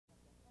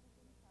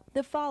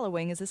The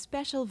following is a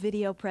special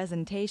video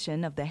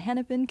presentation of the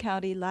Hennepin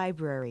County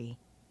Library.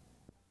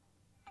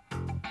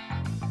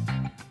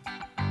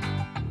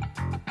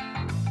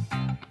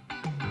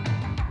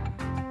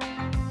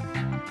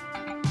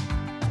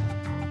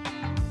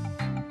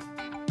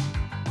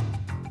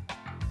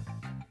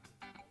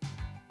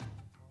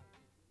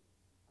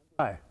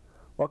 Hi,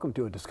 welcome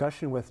to a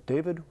discussion with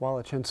David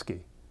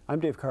Wallechinsky. I'm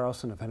Dave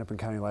Carlson of Hennepin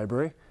County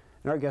Library,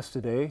 and our guest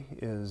today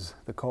is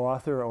the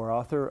co-author or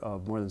author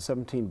of more than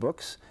 17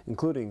 books,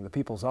 including the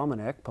People's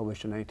Almanac,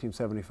 published in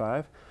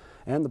 1975,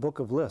 and the Book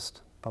of List,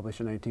 published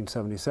in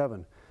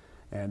 1977.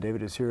 And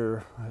David is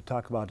here to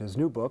talk about his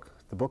new book,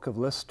 the Book of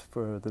List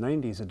for the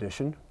 90s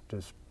edition, which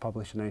was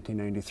published in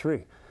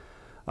 1993.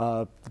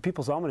 The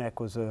People's Almanac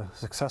was a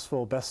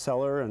successful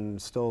bestseller and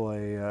still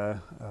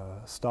a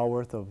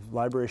stalwart of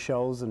library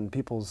shelves and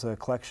people's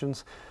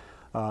collections.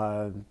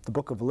 The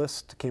Book of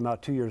List came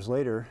out 2 years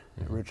later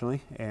originally,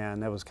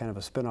 and that was kind of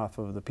a spin-off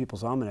of the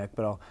People's Almanac.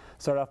 But I'll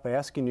start off by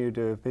asking you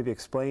to maybe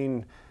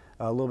explain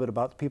a little bit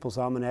about the People's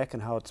Almanac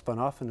and how it spun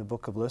off in the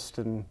Book of List,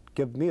 and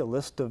give me a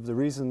list of the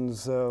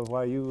reasons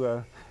why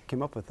you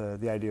came up with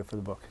the idea for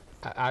the book.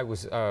 I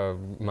was,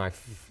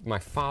 my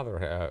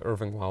father,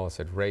 Irving Wallace,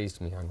 had raised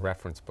me on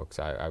reference books.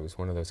 I was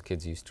one of those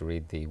kids who used to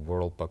read the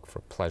World Book for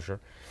pleasure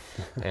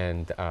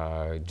and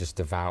just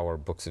devour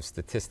books of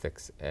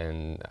statistics.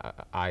 And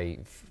I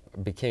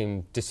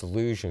became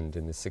disillusioned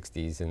in the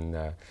 60s and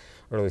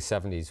early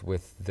 70s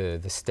with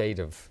the state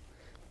of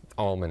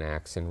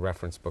almanacs and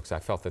reference books. I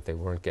felt that they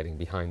weren't getting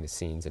behind the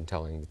scenes and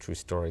telling the true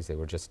stories. They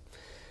were just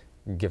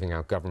giving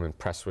out government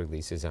press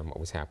releases on what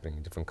was happening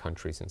in different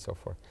countries and so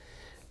forth.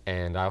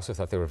 And I also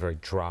thought they were very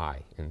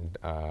dry, and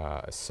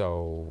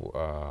so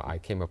I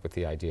came up with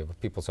the idea of a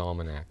People's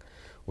Almanac,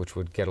 which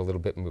would get a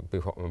little bit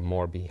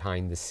more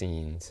behind the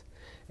scenes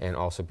and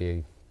also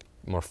be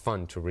more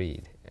fun to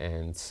read.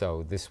 And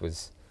so this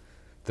was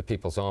the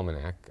People's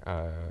Almanac.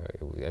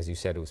 As you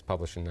said, it was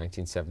published in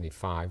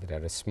 1975. It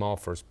had a small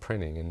first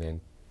printing and then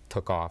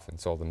took off and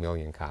sold 1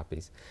 million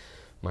copies,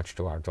 much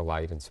to our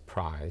delight and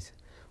surprise.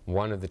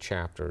 One of the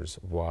chapters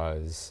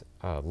was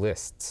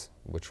lists,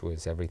 which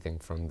was everything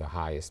from the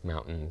highest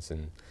mountains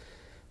and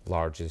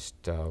largest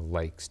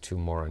lakes to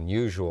more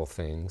unusual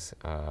things,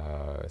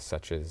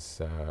 such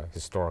as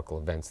historical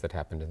events that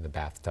happened in the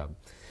bathtub.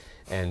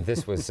 And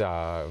this was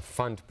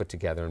fun to put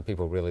together, and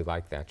people really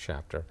liked that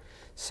chapter.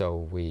 So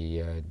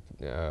we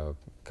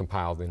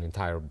compiled an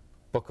entire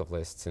book of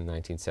lists in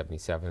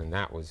 1977, and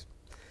that was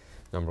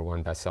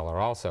 #1 bestseller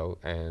also.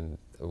 And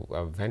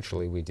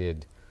eventually we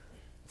did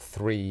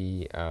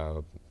 3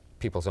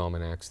 People's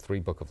Almanacs, 3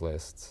 Book of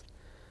Lists,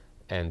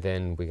 and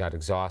then we got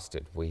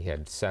exhausted. We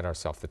had set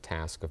ourselves the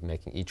task of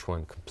making each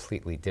one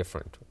completely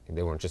different.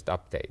 They weren't just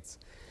updates.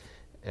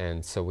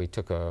 And so we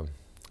took a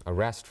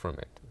rest from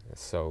it.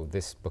 So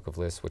this Book of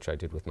Lists, which I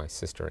did with my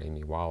sister,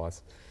 Amy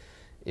Wallace,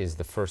 is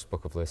the first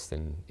Book of Lists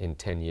in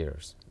 10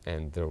 years.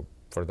 And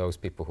for those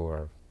people who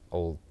are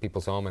old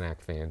People's Almanac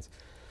fans,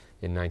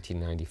 in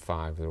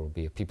 1995 there will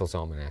be a People's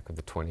Almanac of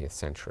the 20th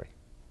century.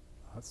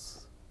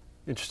 That's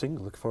interesting.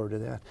 Look forward to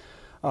that.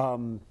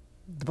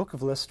 The Book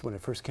of List, when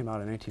it first came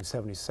out in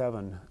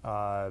 1977,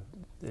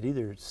 it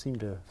either seemed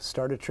to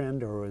start a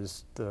trend or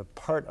was the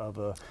part of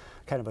a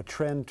kind of a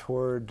trend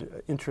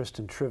toward interest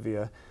in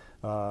trivia,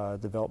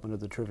 development of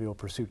the Trivial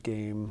Pursuit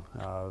game.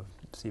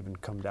 It's even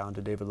come down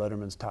to David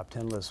Letterman's top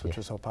 10 list, which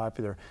is so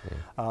popular.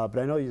 But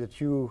I know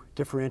that you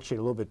differentiate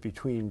a little bit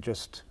between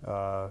just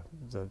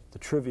the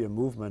trivia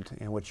movement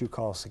and what you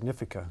call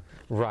Significa.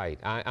 Right.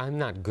 I'm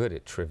not good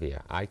at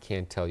trivia. I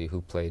can't tell you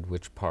who played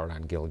which part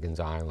on Gilligan's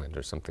Island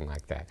or something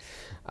like that.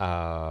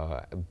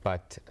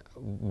 But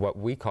what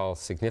we call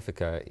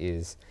Significa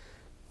is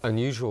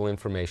unusual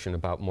information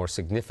about more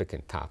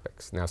significant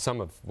topics. Now,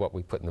 some of what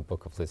we put in the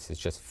Book of Lists is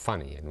just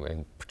funny,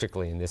 and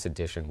particularly in this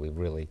edition,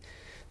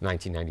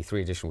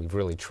 1993 edition, we've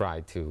really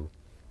tried to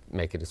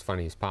make it as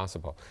funny as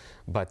possible.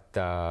 But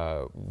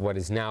what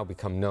has now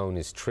become known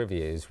as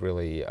trivia is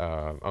really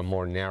a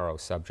more narrow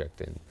subject,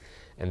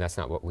 and that's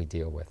not what we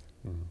deal with.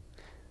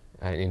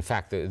 In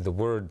fact, the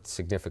word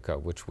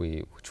Significa, which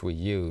we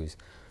use,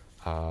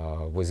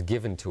 was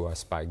given to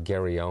us by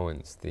Gary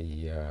Owens,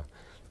 the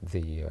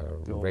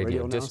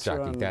radio disc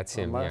jockey. That's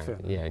him,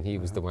 yeah. And he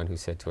was the one who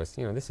said to us,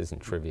 you know, this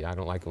isn't trivia. I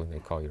don't like it when they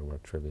call your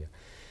work trivia.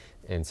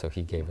 And so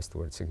he gave us the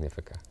word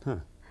Significa.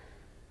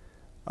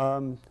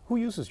 Who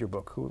uses your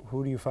book?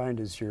 Who do you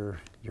find is your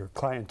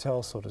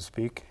clientele, so to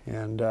speak,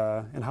 and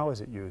how is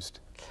it used?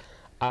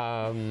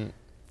 I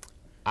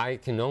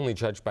can only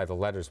judge by the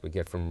letters we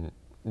get from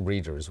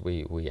readers.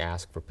 We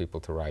ask for people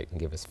to write and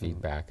give us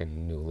feedback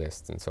and new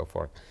lists and so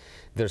forth.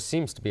 There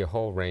seems to be a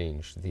whole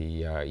range.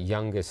 The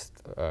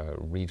youngest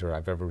reader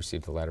I've ever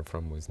received a letter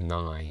from was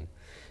 9,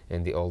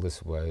 and the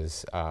oldest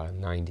was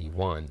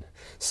 91.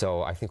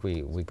 So I think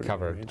we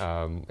covered,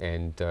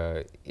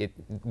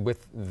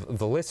 with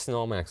the lists and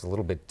almanacs a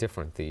little bit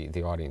different,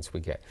 the audience we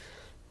get.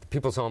 The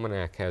People's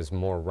Almanac has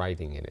more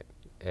writing in it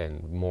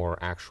and more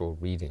actual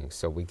reading,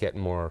 so we get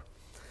more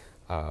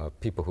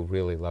people who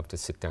really love to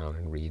sit down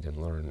and read and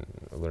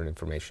learn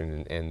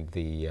information, and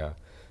the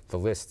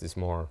list is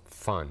more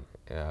fun.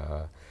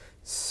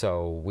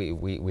 So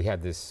we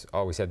had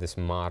always had this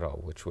motto,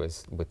 which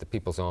was, with the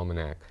People's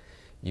Almanac,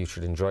 you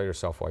should enjoy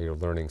yourself while you're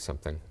learning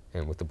something,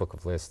 and with the Book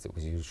of Lists, it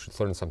was you should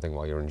learn something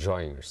while you're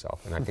enjoying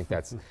yourself, and I think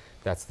that's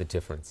the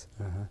difference.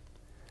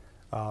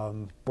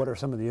 What are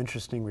some of the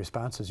interesting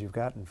responses you've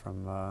gotten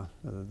from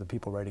the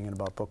people writing in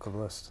about Book of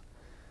Lists?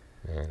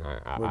 And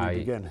Where do you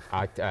begin?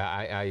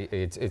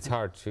 It's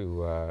hard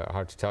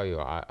to tell you.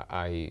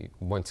 I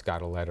once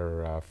got a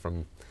letter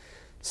from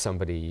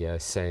somebody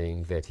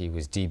saying that he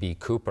was D.B.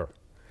 Cooper,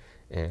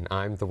 and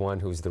I'm the one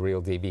who's the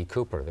real D.B.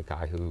 Cooper, the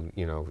guy who,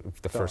 you know,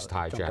 the first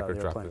hijacker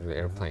dropped out of the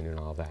airplane and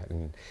all that.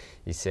 And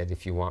he said,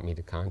 if you want me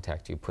to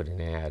contact you, put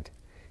an ad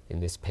in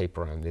this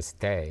paper on this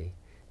day,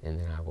 and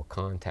then I will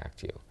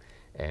contact you.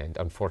 And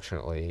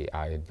unfortunately,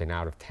 I had been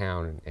out of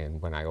town,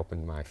 and when I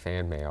opened my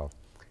fan mail,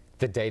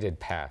 the date had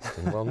passed,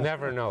 and we'll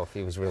never know if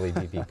he was really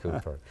D.B.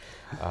 Cooper.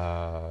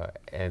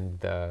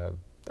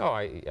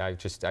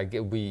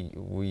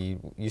 We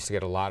used to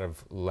get a lot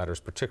of letters,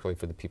 particularly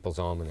for the People's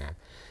Almanac,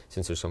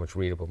 since there's so much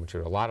readable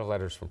material. A lot of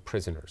letters from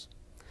prisoners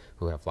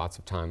who have lots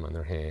of time on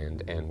their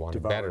hand and want to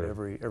better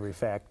every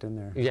fact in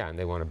there. Yeah, and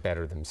they want to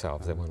better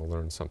themselves. They want to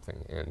learn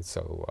something, and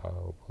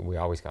so we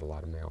always got a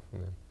lot of mail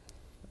from them.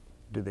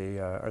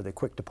 Are they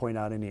quick to point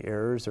out any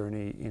errors or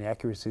any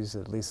inaccuracies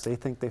that at least they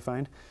think they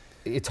find?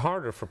 It's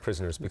harder for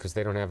prisoners because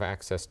they don't have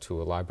access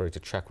to a library to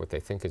check what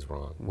they think is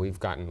wrong. We've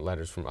gotten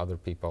letters from other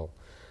people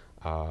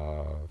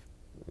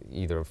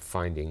either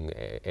finding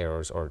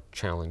errors or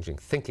challenging,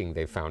 thinking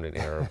they found an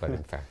error, but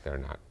in fact they're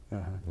not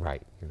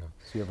right. You know.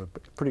 So you have a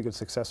pretty good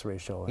success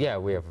ratio. Yeah,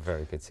 we have a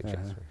very good success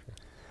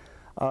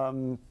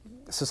ratio.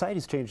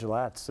 Society's changed a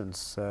lot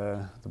since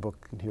the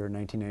book here in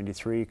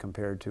 1993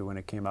 compared to when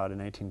it came out in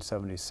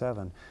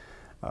 1977,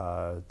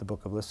 the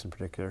Book of Lists in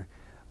particular.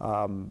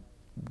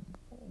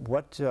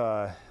 What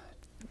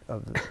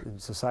in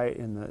society,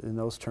 in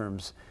those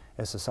terms,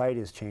 as society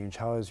has changed,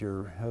 how has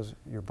your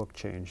book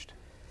changed?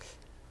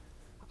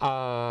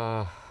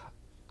 For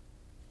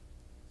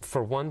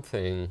one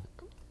thing,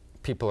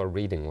 people are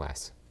reading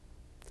less,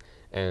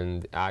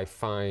 and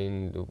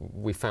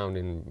we found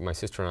in my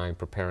sister and I in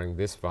preparing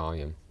this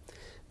volume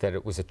that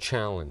it was a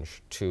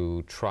challenge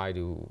to try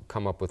to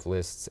come up with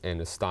lists and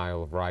a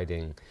style of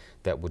writing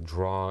that would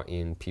draw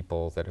in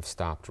people that have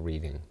stopped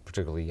reading,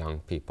 particularly young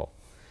people,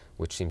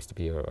 which seems to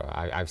be,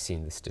 I've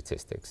seen the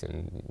statistics,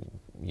 and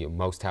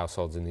most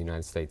households in the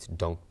United States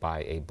don't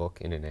buy a book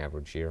in an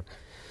average year.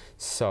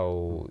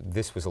 So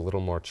this was a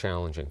little more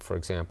challenging. For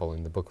example,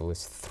 in the Book of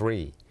Lists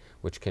 3,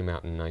 which came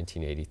out in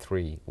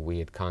 1983, we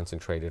had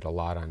concentrated a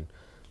lot on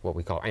what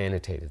we call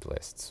annotated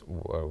lists,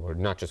 where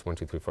not just 1,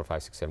 2, 3, 4,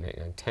 5, 6, 7, 8,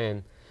 9,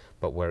 10,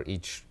 but where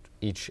each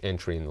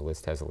entry in the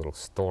list has a little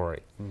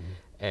story.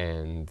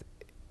 And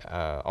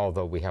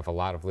although we have a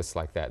lot of lists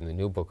like that in the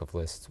new Book of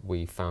Lists,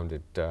 we found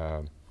it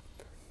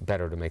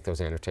better to make those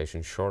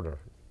annotations shorter,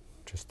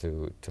 just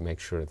to make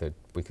sure that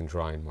we can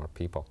draw in more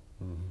people.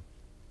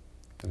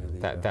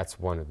 That's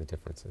one of the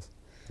differences.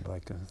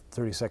 Like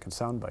 30-second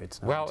sound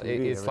bites now. Well, on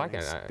TV, it's like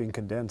being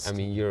condensed. I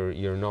mean,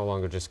 you're no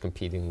longer just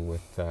competing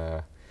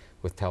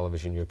with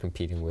television. You're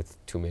competing with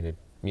 2-minute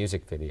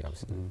music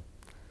videos.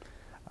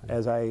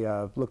 As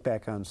I look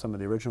back on some of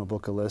the original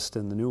Book of Lists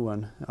and the new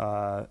one,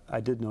 I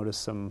did notice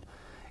some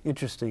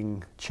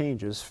interesting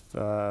changes.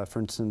 For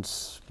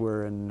instance,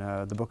 where in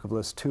the Book of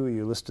Lists 2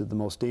 you listed the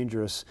most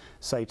dangerous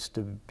sites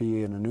to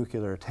be in a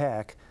nuclear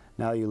attack.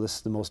 Now you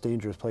list the most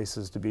dangerous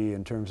places to be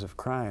in terms of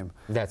crime.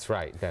 That's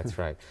right. That's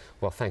right.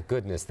 Well, thank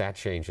goodness that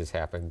change has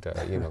happened.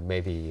 You know,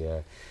 maybe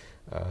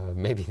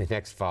the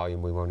next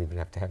volume we won't even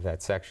have to have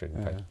that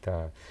section.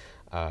 But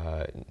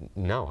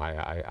no,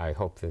 I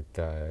hope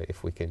that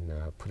if we can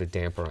put a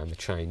damper on the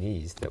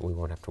Chinese, that we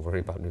won't have to worry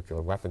about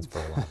nuclear weapons for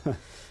a while.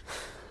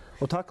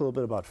 We'll talk a little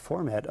bit about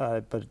format,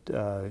 but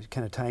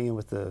kind of tying in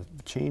with the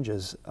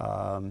changes.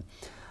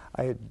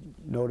 I had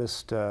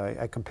noticed,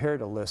 I compared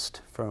a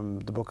list from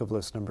the Book of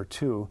Lists number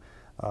 2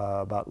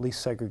 about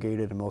least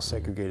segregated and most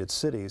segregated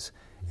cities,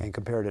 and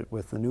compared it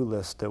with the new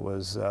list that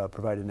was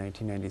provided in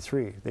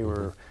 1993. They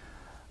were,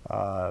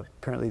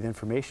 apparently the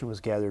information was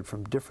gathered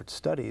from different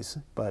studies,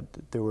 but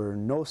there were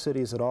no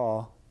cities at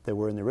all that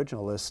were in the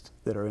original list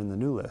that are in the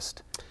new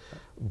list.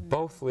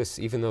 Both lists,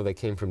 even though they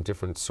came from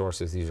different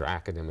sources, these are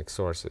academic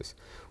sources,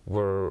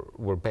 were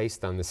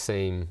based on the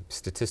same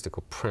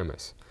statistical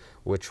premise,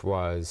 which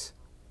was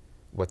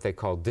what they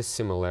call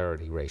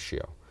dissimilarity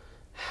ratio.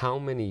 How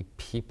many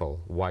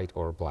people, white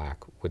or black,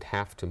 would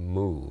have to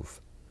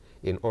move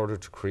in order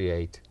to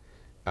create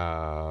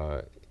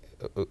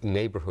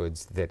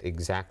neighborhoods that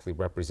exactly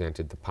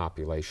represented the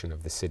population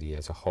of the city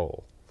as a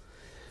whole.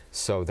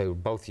 So they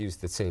both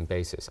used the same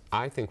basis.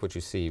 I think what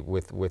you see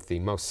with the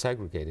most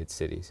segregated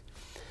cities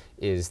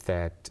is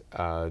that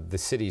the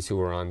cities who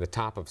were on the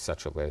top of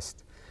such a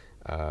list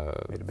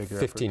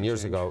 15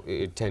 years ago,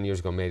 10 years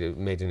ago,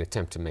 made an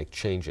attempt to make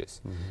changes.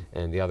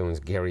 And the other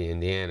ones, Gary,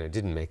 Indiana,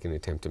 didn't make an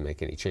attempt to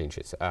make any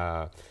changes.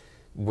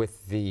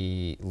 With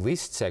the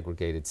least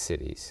segregated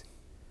cities,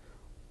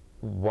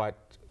 what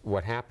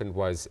happened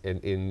was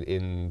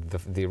in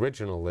the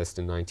original list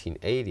in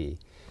 1980,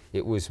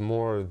 it was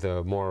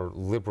the more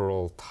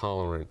liberal,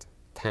 tolerant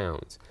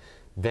towns.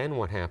 Then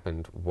what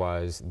happened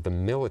was the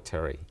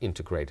military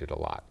integrated a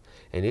lot.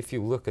 And if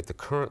you look at the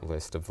current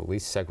list of the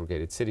least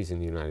segregated cities in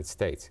the United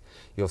States,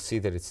 you'll see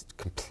that it's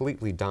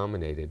completely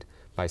dominated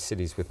by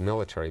cities with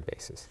military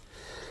bases,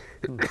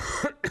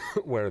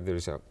 where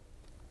there's a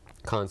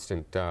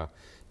constant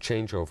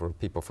changeover of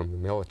people from the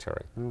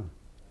military. No,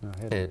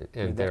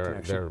 and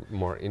they're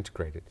more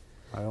integrated.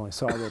 I only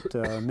saw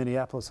that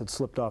Minneapolis had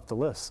slipped off the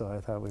list, so I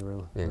thought we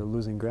were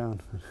losing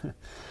ground.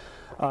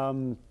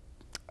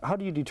 How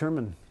do you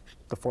determine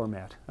the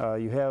format?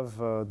 You have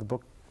the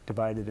book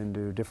divided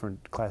into different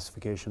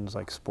classifications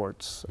like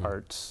sports,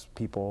 arts,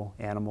 people,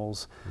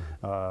 animals.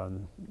 How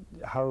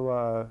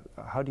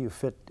do you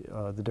fit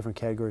the different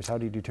categories? How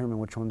do you determine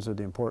which ones are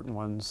the important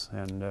ones?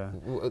 And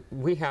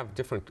we have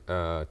different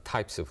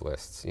types of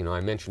lists. You know, I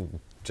mentioned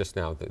just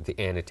now the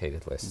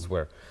annotated lists,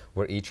 where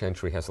each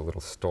entry has a little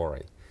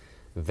story.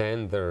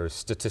 Then there's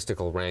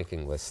statistical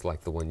ranking lists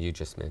like the one you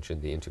just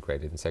mentioned, the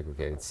integrated and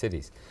segregated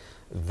cities.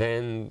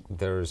 Then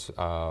there's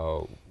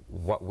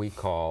what we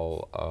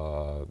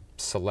call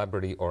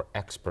celebrity or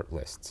expert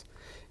lists,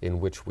 in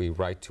which we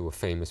write to a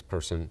famous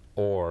person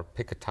or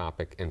pick a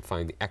topic and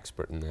find the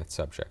expert in that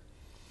subject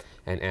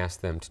and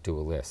ask them to do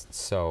a list.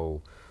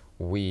 So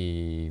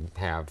we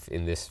have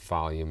in this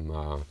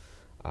volume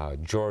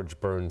George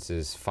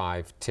Burns's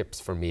 5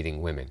 Tips for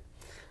Meeting Women.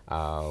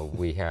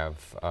 We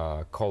have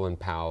Colin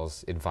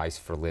Powell's Advice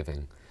for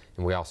Living,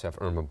 and we also have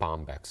Irma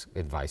Bombeck's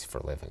Advice for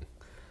Living.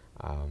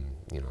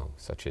 You know,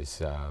 such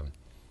as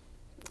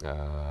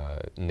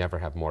never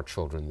have more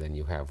children than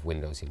you have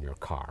windows in your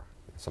car,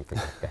 something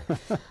like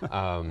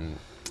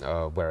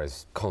that.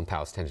 Whereas Colin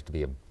Powell's tended to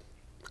be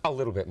a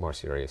little bit more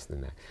serious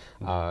than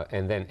that.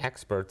 And then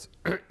experts,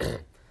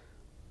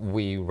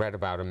 we read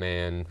about a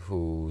man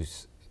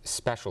whose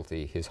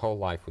specialty, his whole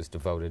life was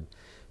devoted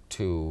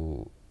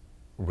to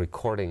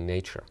recording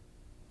nature.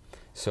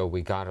 So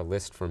we got a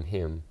list from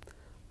him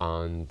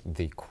on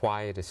the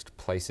quietest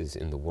places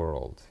in the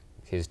world,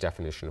 his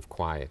definition of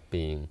quiet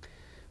being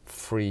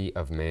free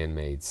of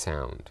man-made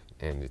sound.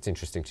 And it's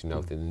interesting to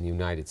note that in the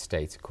United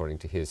States, according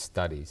to his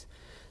studies,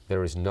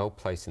 there is no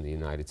place in the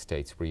United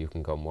States where you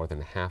can go more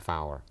than a half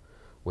hour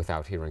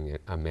without hearing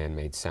a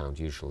man-made sound,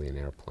 usually an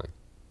airplane.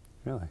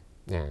 Really?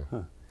 Yeah,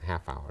 a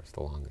half hour is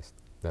the longest.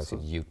 That's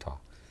in Utah.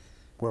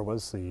 Where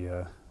was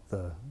the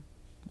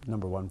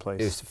 #1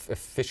 place? It's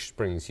Fish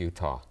Springs,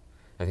 Utah.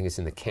 I think it's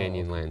in the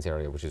Canyonlands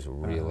area, which is a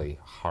really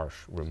harsh,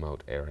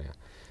 remote area.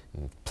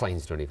 And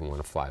planes don't even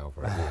want to fly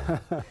over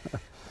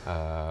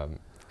it.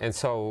 And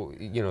so,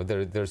 you know,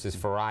 there's this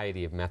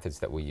variety of methods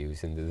that we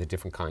use and the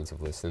different kinds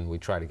of lists, and we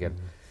try to get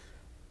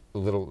a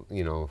little,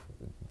 you know,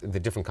 the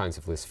different kinds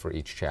of lists for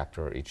each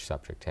chapter or each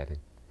subject heading.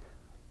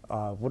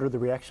 What are the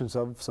reactions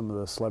of some of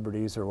the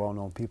celebrities or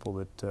well-known people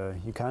that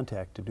you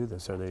contact to do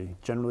this? Are they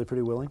generally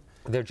pretty willing?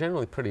 They're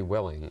generally pretty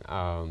willing,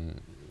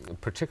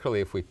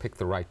 particularly if we pick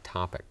the right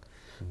topic.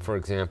 For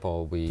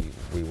example, we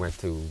went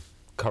to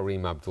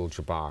Kareem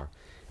Abdul-Jabbar,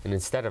 and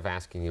instead of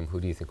asking him, who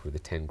do you think were the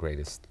 10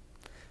 greatest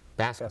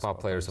basketball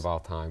players of all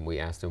time, we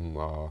asked him,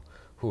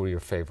 who are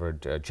your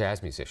favorite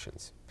jazz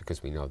musicians?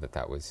 Because we know that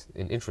that was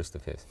an interest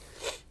of his.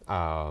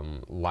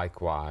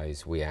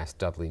 Likewise, we asked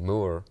Dudley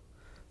Moore,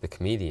 the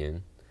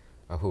comedian,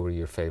 who are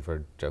your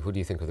favorite, who do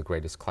you think are the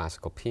greatest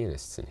classical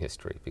pianists in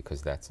history?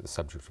 Because that's a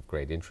subject of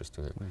great interest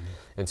to him.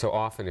 And so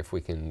often if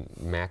we can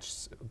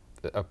match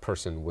a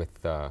person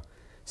with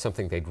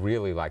something they'd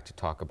really like to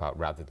talk about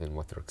rather than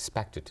what they're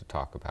expected to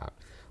talk about,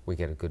 we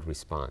get a good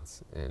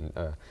response. And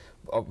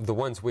the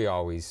ones we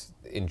always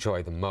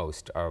enjoy the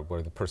most are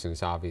where the person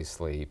has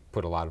obviously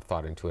put a lot of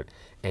thought into it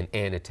and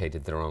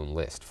annotated their own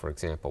list. For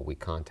example, we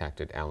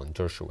contacted Alan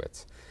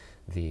Dershowitz,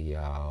 the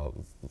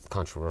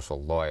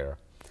controversial lawyer,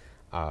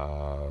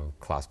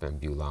 Klaus Van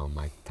Bulow,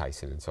 Mike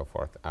Tyson, and so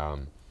forth.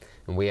 And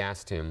we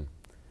asked him,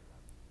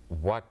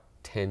 what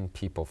 10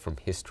 people from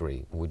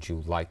history would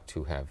you like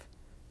to have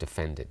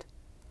defended?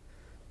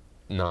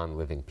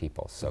 Non-living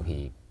people. So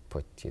he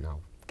put, you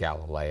know,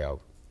 Galileo,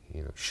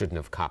 you know, shouldn't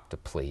have copped a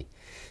plea,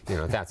 you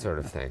know, that sort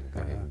of thing.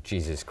 I mean,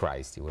 Jesus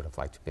Christ, he would have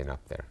liked to have been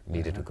up there.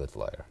 Needed a good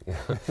lawyer. You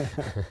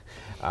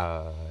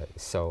know?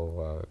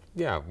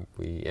 Yeah,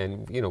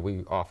 you know,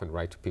 we often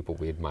write to people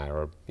we admire,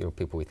 or, you know,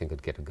 people we think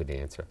would get a good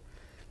answer,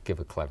 give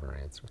a clever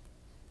answer.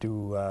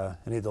 Do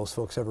any of those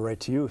folks ever write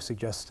to you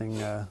suggesting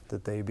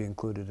that they be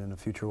included in a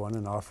future one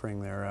and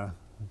offering their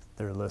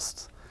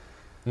lists?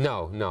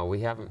 No, we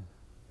haven't.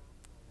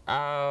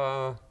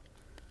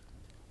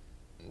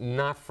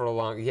 Not for a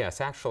long. Yes,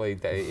 actually,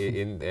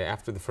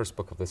 after the first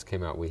book of this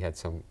came out, we had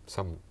some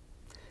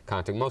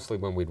contact. Mostly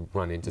when we'd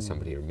run into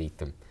somebody or meet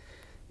them,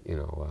 you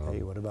know.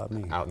 Hey, what about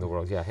me? Out in the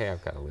world, yeah. Hey,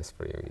 I've got a list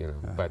for you, you know.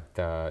 But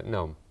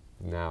no,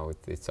 now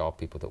it's all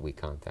people that we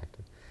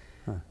contacted.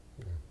 Yeah.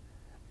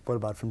 What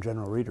about from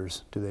general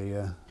readers? Do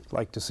they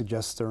like to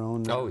suggest their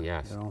own? Oh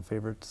yes. Their own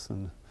favorites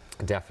and.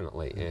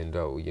 Definitely, and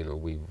you know,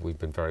 we've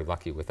been very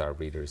lucky with our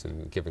readers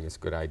and giving us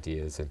good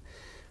ideas. And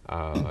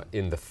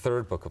in the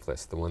third book of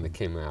lists, the one that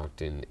came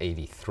out in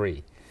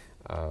 '83,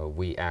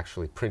 we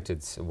actually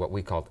printed what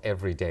we called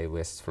everyday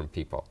lists from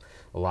people.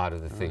 A lot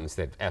of the things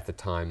that at the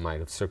time might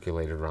have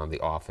circulated around the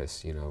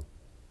office, you know,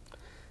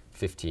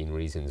 15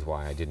 reasons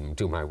why I didn't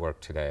do my work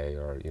today,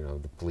 or you know,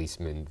 the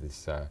policeman.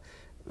 This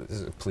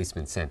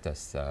policeman sent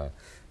us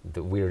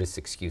the weirdest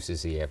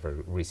excuses he ever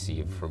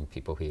received from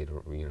people he had,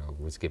 you know,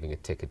 was giving a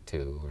ticket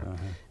to. Or,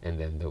 and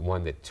then the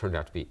one that turned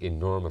out to be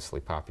enormously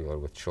popular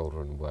with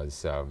children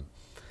was,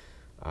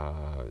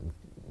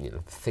 you know,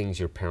 things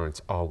your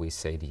parents always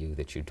say to you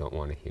that you don't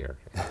want to hear.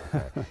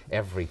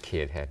 Every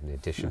kid had an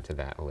addition to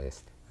that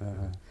list.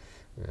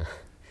 It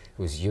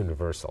was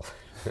universal.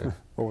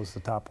 What was the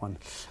top one?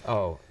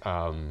 Oh,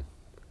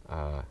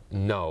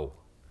 no.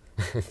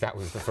 That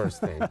was the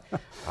first thing.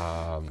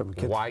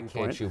 Why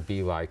can't you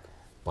be like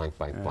blank,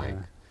 blank, blank?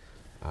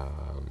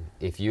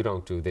 If you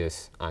don't do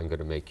this, I'm going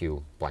to make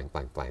you blank,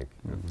 blank, blank.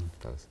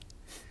 Those.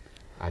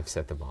 I've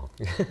said them all.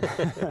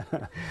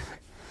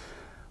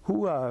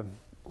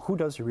 Who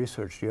does your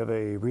research? Do you have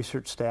a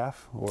research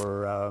staff,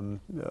 or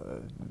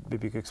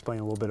maybe you could explain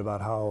a little bit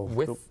about how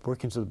the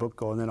workings of the book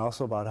go, and then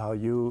also about how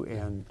you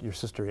and your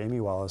sister Amy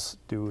Wallace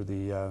do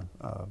the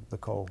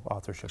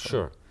co-authorship?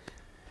 Sure.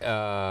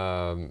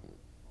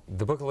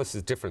 The book list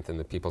is different than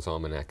the People's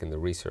Almanac in the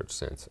research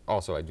sense.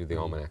 Also, I do the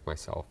Almanac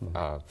myself.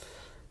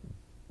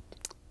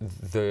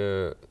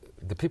 The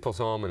People's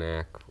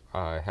Almanac,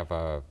 I have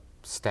a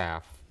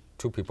staff,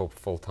 2 people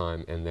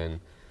full-time, and then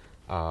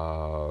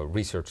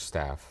research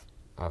staff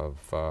of,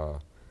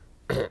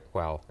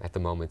 well, at the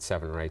moment,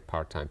 7 or 8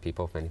 part-time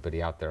people. If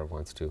anybody out there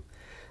wants to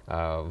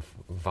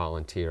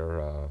volunteer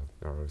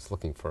or is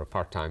looking for a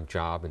part-time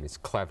job and is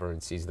clever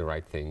and sees the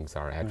right things,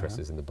 our address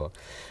is in the book.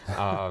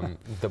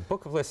 The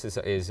Book of Lists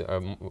is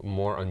a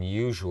more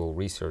unusual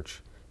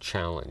research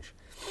challenge.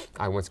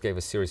 I once gave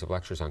a series of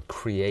lectures on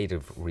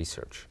creative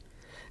research,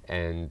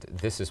 and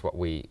this is what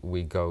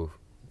we go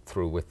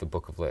through with the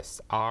Book of Lists.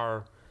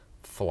 Our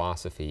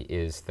philosophy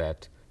is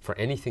that for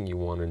anything you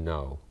want to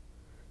know,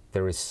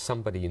 there is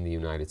somebody in the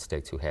United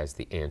States who has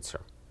the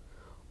answer,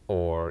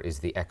 or is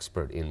the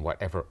expert in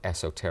whatever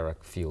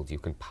esoteric field you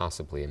can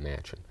possibly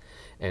imagine.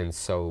 And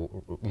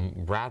so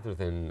rather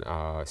than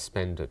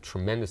spend a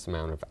tremendous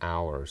amount of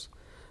hours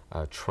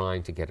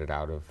trying to get it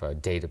out of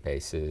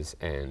databases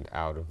and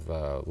out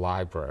of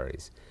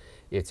libraries,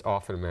 it's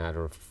often a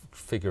matter of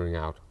figuring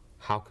out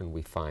how can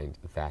we find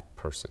that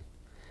person,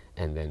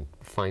 and then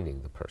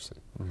finding the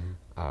person.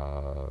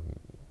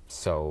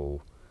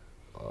 So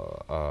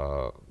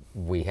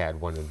we had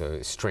one of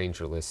the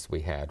stranger lists we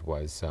had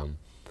was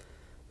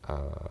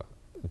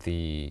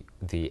the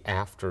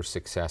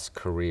after-success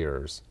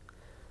careers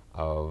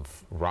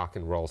of rock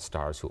and roll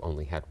stars who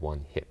only had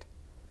 1 hit.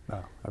 Oh,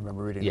 I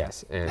remember reading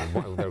Yes, and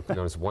they're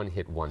known as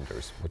one-hit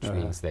wonders, which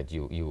means that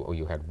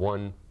you had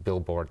 1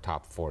 Billboard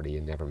Top 40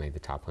 and never made the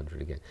Top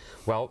 100 again.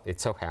 Well, it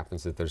so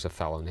happens that there's a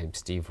fellow named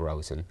Steve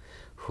Rosen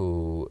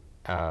who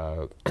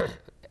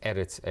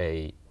edits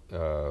a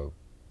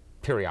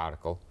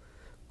periodical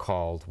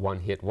called One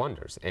Hit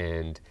Wonders,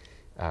 and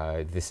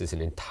this is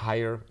an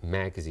entire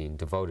magazine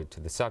devoted to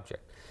the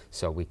subject.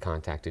 So we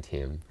contacted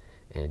him,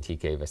 and he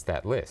gave us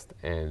that list.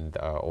 And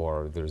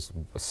or there's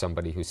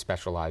somebody who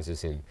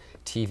specializes in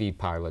TV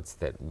pilots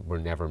that were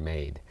never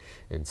made,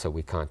 and so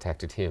we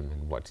contacted him,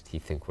 and what did he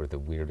think were the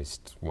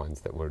weirdest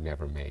ones that were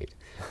never made?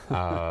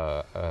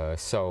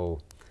 So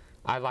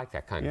I like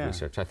that kind of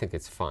research. I think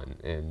it's fun,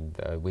 and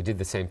we did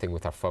the same thing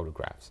with our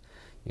photographs.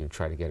 You know,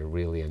 try to get a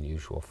really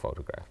unusual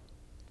photograph.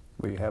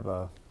 We have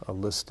a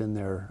list in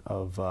there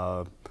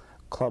of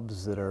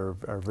clubs that are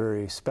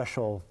very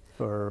special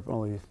for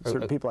only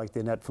certain people, like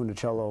the Annette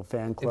Funicello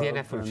fan club. The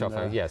Annette Funicello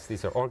fan, yes.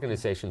 These are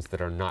organizations that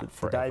are not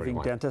for diving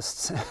everyone.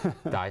 dentists.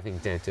 Diving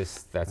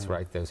dentists, that's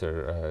right. Those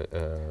are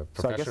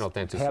professional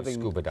dentists who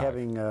scuba dive.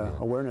 Having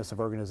awareness of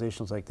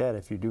organizations like that,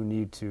 if you do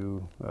need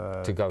to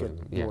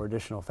get more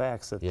additional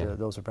facts, that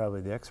those are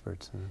probably the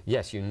experts.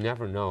 Yes, you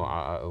never know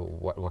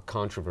what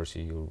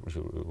controversy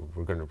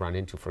we're going to run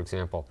into. For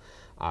example,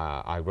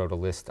 I wrote a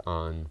list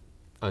on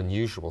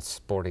unusual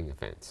sporting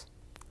events,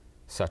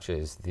 such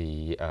as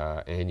the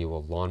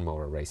annual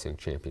lawnmower racing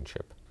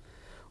championship,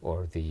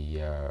 or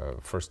the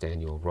first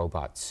annual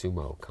robot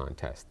sumo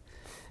contest.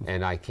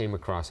 And I came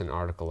across an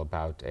article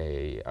about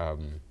a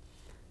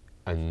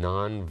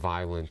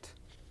non-violent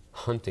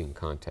hunting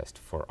contest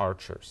for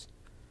archers,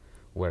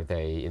 where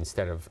they,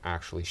 instead of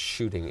actually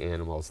shooting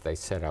animals, they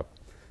set up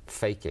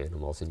fake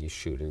animals and you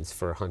shoot. And it's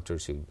for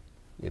hunters who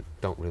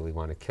don't really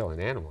want to kill an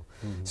animal.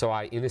 So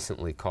I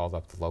innocently called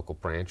up the local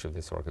branch of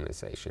this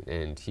organization,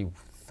 and the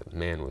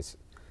man was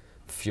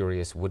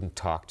furious, wouldn't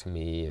talk to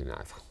me, and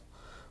I thought,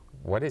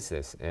 what is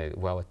this?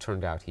 Well, it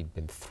turned out he'd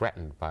been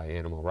threatened by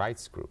animal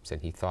rights groups,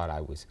 and he thought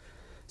I was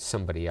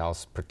somebody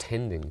else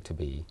pretending to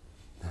be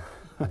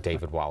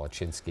David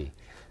Wallechinsky.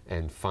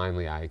 And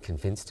finally I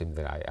convinced him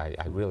that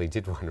I really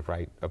did want to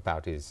write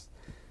about his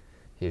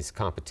his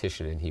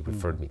competition, and he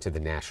referred me to the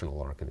national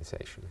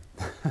organization.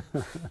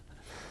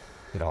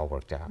 It all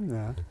worked out.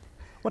 Yeah.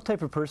 What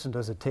type of person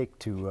does it take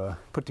to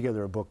put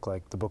together a book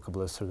like the Book of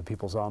Lists or the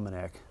People's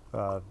Almanac?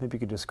 Maybe you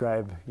could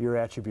describe your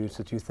attributes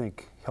that you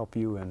think help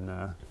you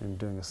in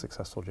doing a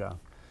successful job.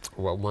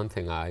 Well, one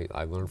thing I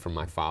learned from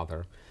my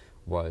father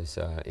was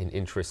an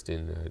interest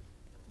in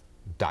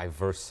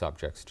diverse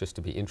subjects, just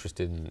to be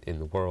interested in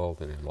the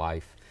world and in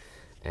life,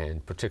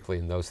 and particularly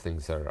in those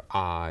things that are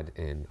odd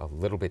and a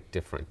little bit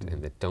different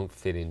and that don't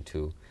fit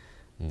into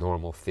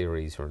normal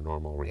theories or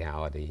normal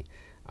reality.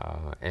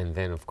 And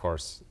then, of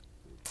course,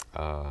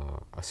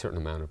 a certain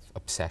amount of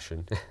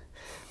obsession,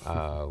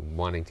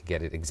 wanting to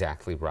get it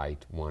exactly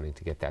right, wanting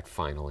to get that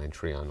final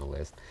entry on the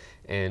list,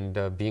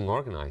 and being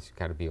organized. You've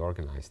got to be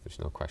organized, there's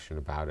no question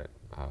about it.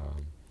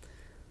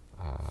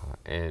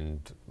 And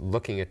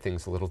looking at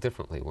things a little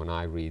differently. When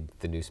I read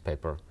the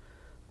newspaper,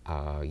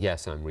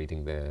 yes, I'm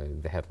reading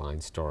the headline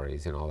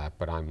stories and all that,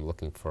 but I'm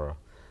looking for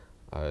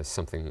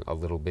something a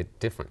little bit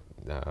different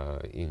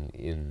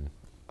in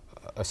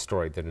a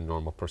story that a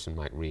normal person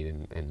might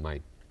read and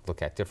might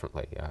look at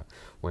differently.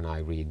 When I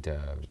read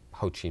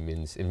Ho Chi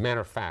Minh's, in matter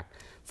of fact,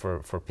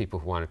 for people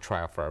who want to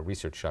try out for our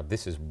research job,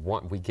 this is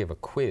one, we give a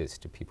quiz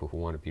to people who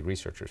want to be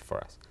researchers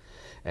for us.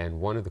 And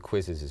one of the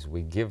quizzes is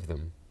we give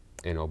them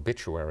an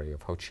obituary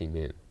of Ho Chi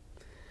Minh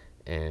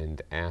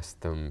and ask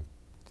them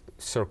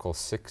circle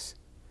six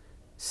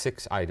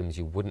items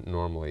you wouldn't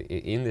normally,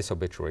 in this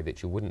obituary,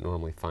 that you wouldn't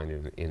normally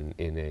find in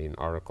an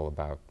article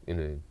about, in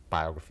a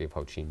biography of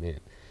Ho Chi Minh.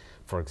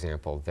 For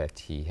example, that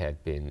he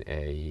had been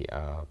a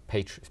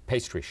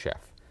pastry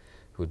chef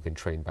who had been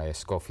trained by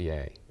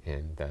Escoffier,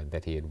 and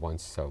that he had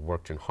once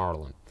worked in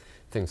Harlem,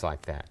 things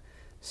like that.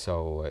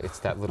 So it's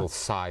that little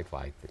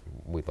sidelight that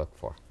we look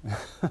for.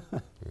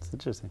 That's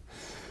interesting.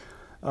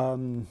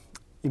 In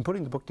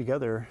putting the book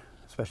together,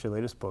 especially the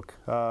latest book,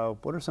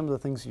 what are some of the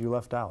things you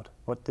left out?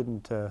 What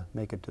didn't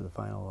make it to the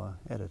final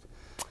edit?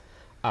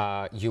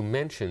 You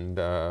mentioned,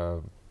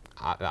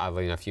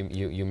 oddly enough,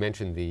 you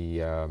mentioned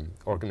the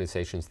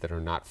organizations that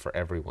are not for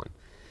everyone.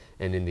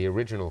 And in the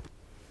original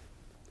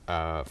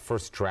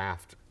first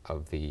draft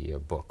of the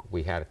book,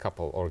 we had a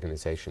couple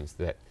organizations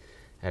that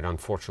had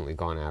unfortunately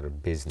gone out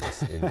of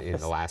business in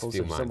the last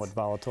few months. Somewhat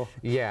volatile.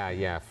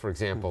 Yeah. For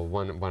example,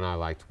 one I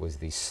liked was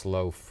the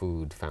Slow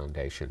Food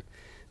Foundation.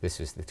 This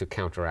was to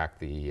counteract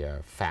the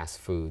fast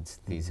foods.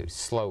 These are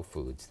slow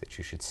foods that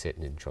you should sit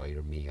and enjoy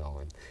your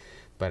meal.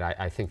 But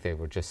I think they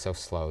were just so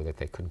slow that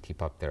they couldn't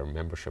keep up their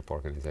membership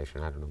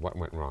organization. I don't know what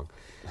went wrong.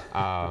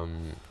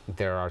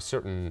 There are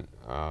certain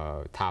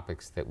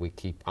topics that we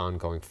keep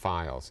ongoing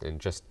files and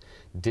just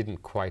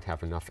didn't quite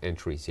have enough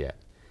entries yet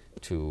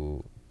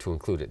to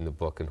include it in the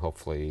book, and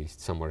hopefully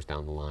somewhere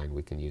down the line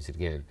we can use it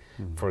again.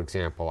 For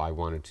example, I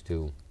wanted to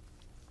do,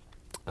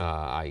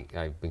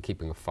 I've been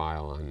keeping a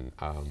file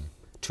on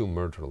 2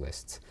 murder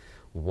lists.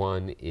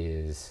 One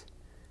is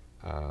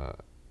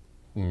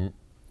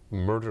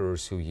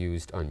murderers who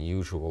used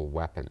unusual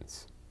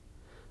weapons.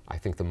 I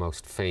think the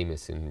most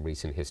famous in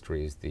recent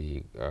history is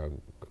the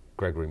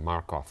Gregory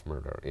Markov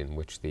murder, in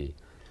which the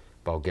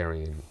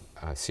Bulgarian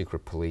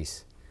secret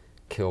police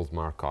killed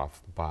Markov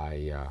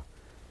by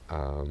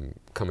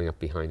coming up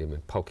behind him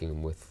and poking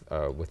him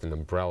with an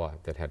umbrella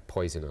that had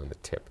poison on the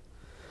tip.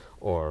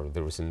 Or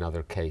there was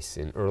another case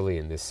early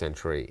in this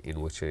century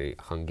in which a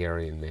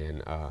Hungarian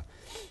man,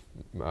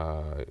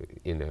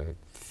 in a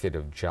fit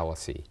of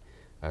jealousy,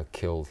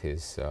 killed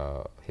his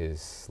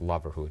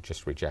lover who had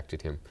just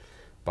rejected him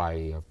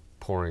by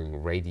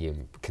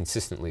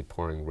consistently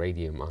pouring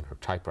radium on her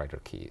typewriter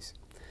keys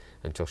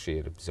until she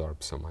had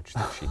absorbed so much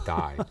that she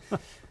died.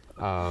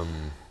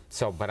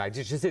 But I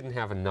just didn't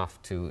have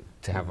enough to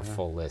have a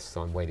full list,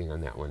 so I'm waiting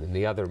on that one. And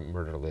the other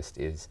murder list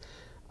is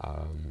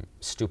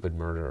stupid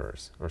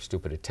murderers or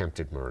stupid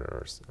attempted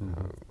murderers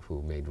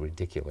who made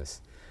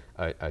ridiculous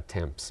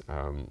attempts.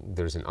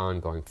 There's an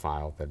ongoing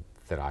file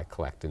that I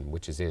collect,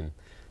 which is in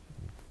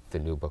the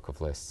new book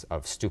of lists,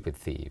 of stupid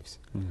thieves.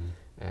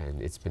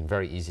 And it's been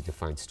very easy to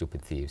find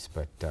stupid thieves,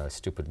 but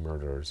stupid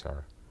murderers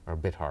are a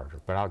bit harder,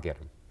 but I'll get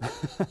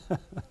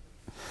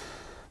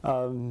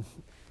them.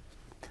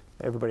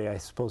 Everybody, I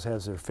suppose,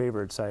 has their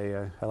favorites.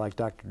 I like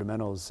Dr.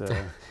 DeMeno's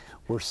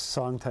worst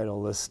song title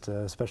list,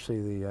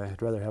 especially the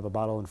I'd rather have a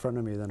bottle in front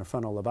of me than a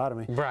frontal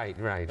lobotomy. Right.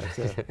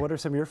 But, what are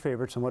some of your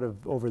favorites, and what have,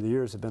 over the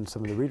years, have been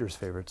some of the readers'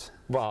 favorites?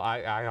 Well,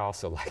 I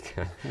also like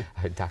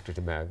Dr.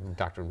 DeMeno.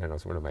 Dr.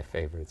 DeMeno's one of my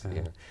favorites.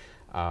 In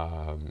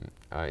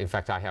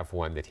fact, I have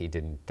one that he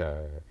didn't,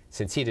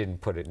 since he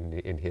didn't put it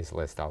in his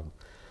list, I'll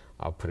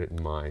put it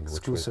in mine.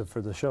 Exclusive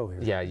for the show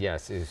here.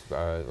 Yes.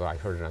 I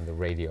heard it on the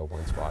radio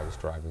once while I was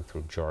driving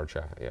through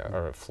Georgia,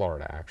 or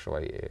Florida,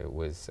 actually. It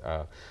was,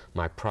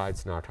 my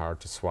pride's not hard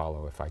to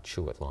swallow if I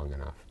chew it long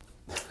enough.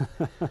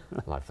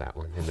 Love that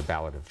one. And the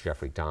Ballad of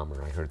Jeffrey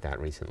Dahmer, I heard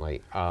that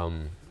recently.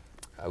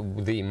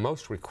 The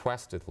most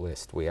requested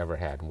list we ever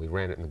had, and we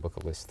ran it in the Book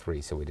of List 3,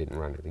 so we didn't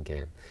run it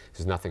again,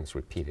 because nothing's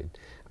repeated.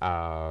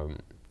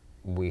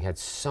 We had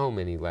so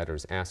many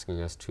letters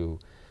asking us to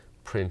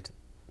print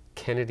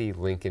Kennedy,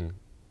 Lincoln,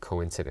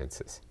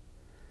 coincidences.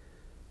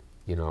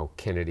 You know,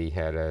 Kennedy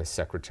had a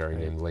secretary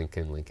named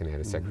Lincoln. Lincoln had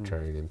a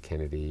secretary named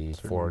Kennedy.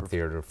 Ford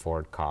theater,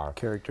 Ford car.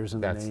 Characters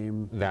in the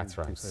name. That's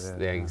right. Like that.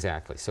 Yeah,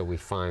 exactly. So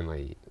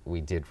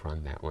we did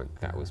run that one.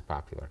 That was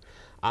popular.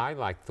 I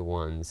like the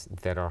ones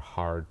that are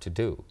hard to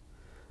do,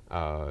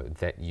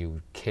 that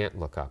you can't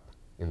look up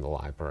in the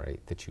library,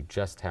 that you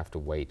just have to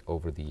wait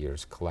over the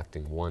years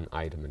collecting one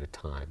item at a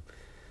time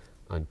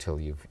until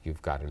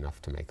you've got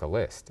enough to make a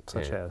list.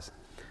 Such as?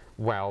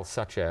 Well,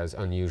 such as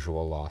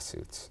unusual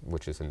lawsuits,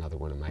 which is another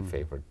one of my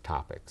favorite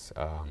topics.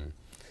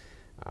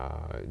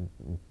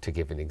 To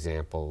give an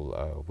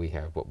example, we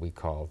have what we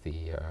call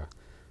the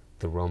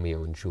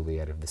Romeo and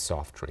Juliet of the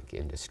soft drink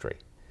industry,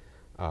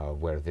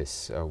 where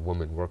this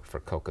woman worked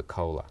for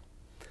Coca-Cola.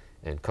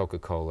 And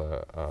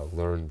Coca-Cola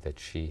learned that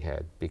she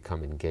had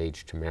become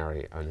engaged to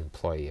marry an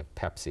employee of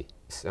Pepsi.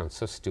 Sounds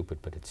so stupid,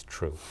 but it's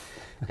true.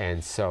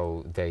 And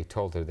so they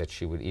told her that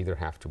she would either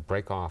have to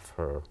break off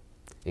her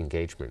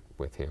engagement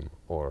with him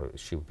or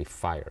she would be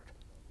fired.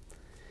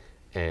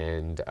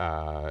 And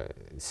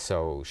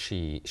so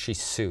she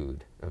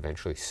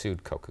eventually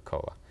sued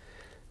Coca-Cola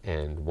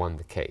and won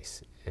the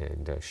case.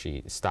 And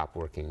she stopped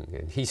working,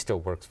 and he still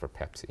works for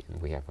Pepsi.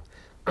 And we have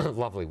a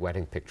lovely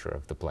wedding picture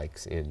of the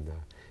Blakes in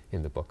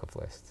the book of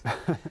lists.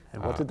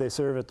 And what did they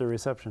serve at the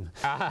reception?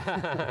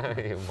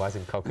 It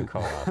wasn't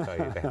Coca-Cola, I'll tell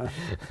you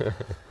that.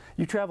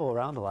 You travel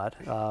around a lot.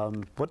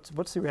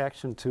 What's the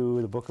reaction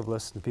to the Book of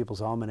Lists and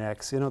People's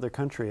Almanacs in other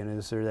countries, and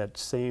is there that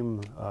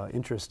same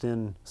interest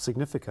in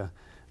Significa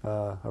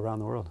around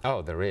the world?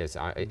 Oh, there is.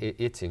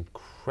 It's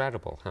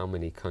incredible how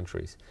many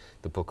countries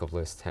the Book of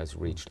Lists has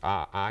reached.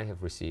 I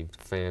have received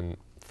fan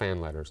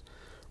letters,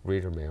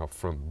 reader mail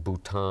from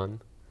Bhutan.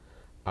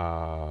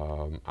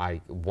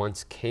 I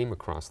once came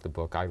across the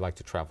book. I like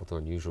to travel to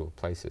unusual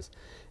places,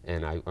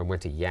 and I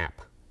went to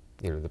Yap,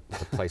 you know, the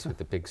place with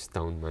the big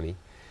stone money.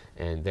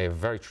 And they have a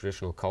very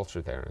traditional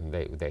culture there, and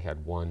they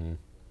had one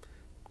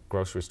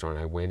grocery store, and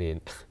I went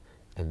in,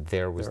 and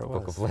there was the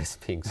Book of Lists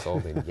being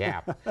sold in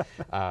Yap.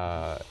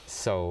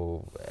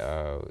 So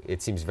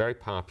it seems very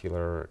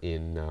popular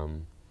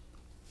in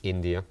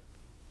India,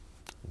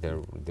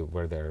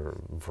 where they're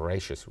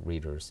voracious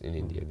readers in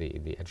India,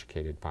 the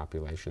educated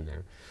population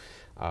there.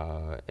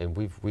 And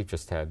we've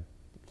just had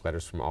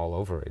letters from all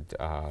over it.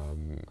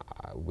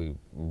 We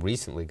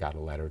recently got a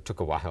letter, it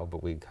took a while,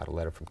 but we got a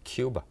letter from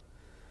Cuba.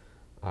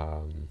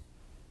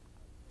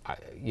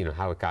 You know,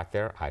 how it got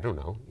there, I don't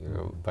know, you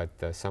know,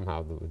 but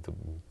somehow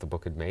the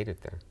book had made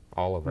it there,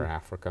 all over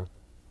Africa.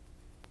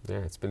 Yeah,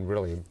 it's been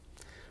really,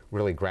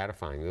 really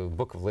gratifying. The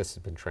Book of Lists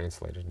has been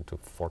translated into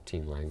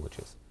 14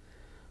 languages.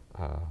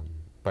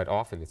 But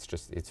often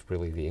it's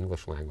really the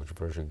English language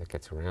version that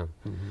gets around.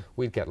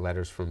 We'd get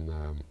letters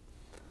from,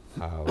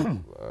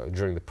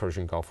 during the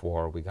Persian Gulf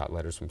War, we got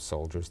letters from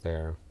soldiers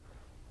there,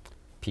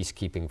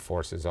 peacekeeping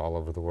forces all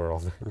over the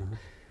world.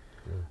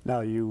 Now,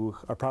 you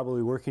are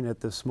probably working at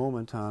this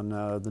moment on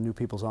the new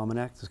People's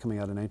Almanac that's coming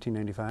out in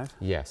 1995?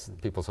 Yes,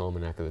 the People's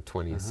Almanac of the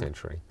 20th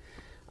century.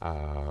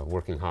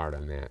 Working hard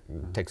on that.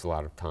 It takes a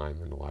lot of time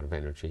and a lot of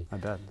energy. I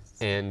bet.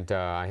 And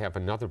I have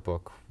another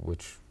book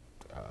which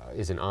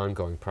is an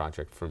ongoing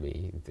project for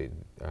me,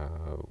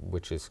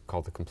 which is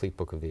called The Complete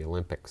Book of the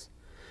Olympics,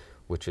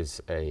 which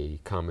is a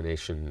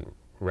combination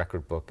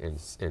record book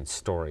and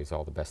stories,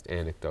 all the best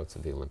anecdotes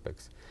of the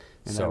Olympics.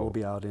 And that will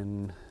be out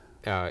in?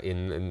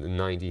 In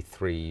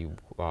 93,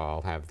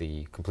 I'll have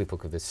the Complete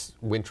Book of the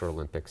Winter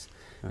Olympics,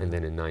 and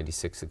then in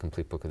 96, the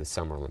Complete Book of the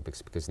Summer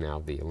Olympics, because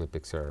now the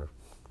Olympics are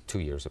 2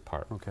 years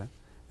apart. Okay.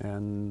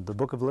 And the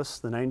Book of Lists,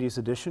 the 90s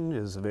edition,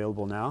 is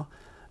available now.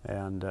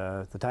 And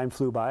the time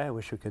flew by. I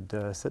wish we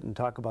could sit and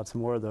talk about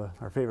some more of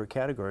our favorite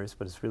categories,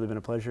 but it's really been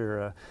a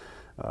pleasure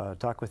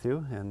talk with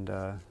you, and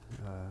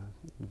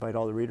invite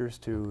all the readers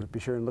to be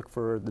sure and look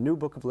for the new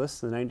Book of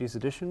Lists, the 90s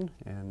edition.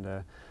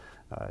 And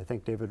I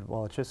thank David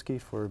Wallechinsky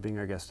for being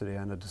our guest today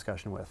on the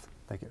Discussion With.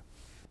 Thank you.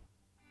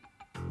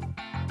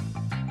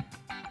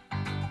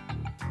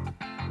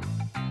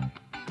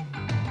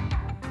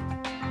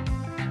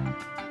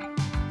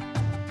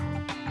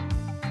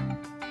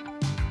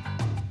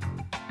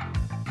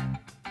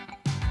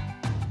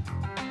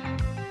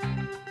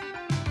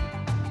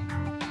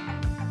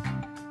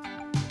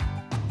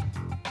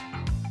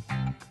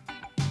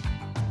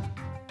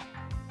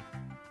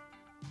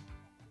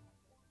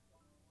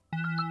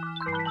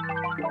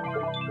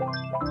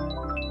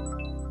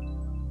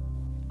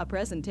 A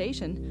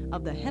presentation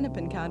of the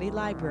Hennepin County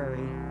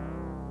Library.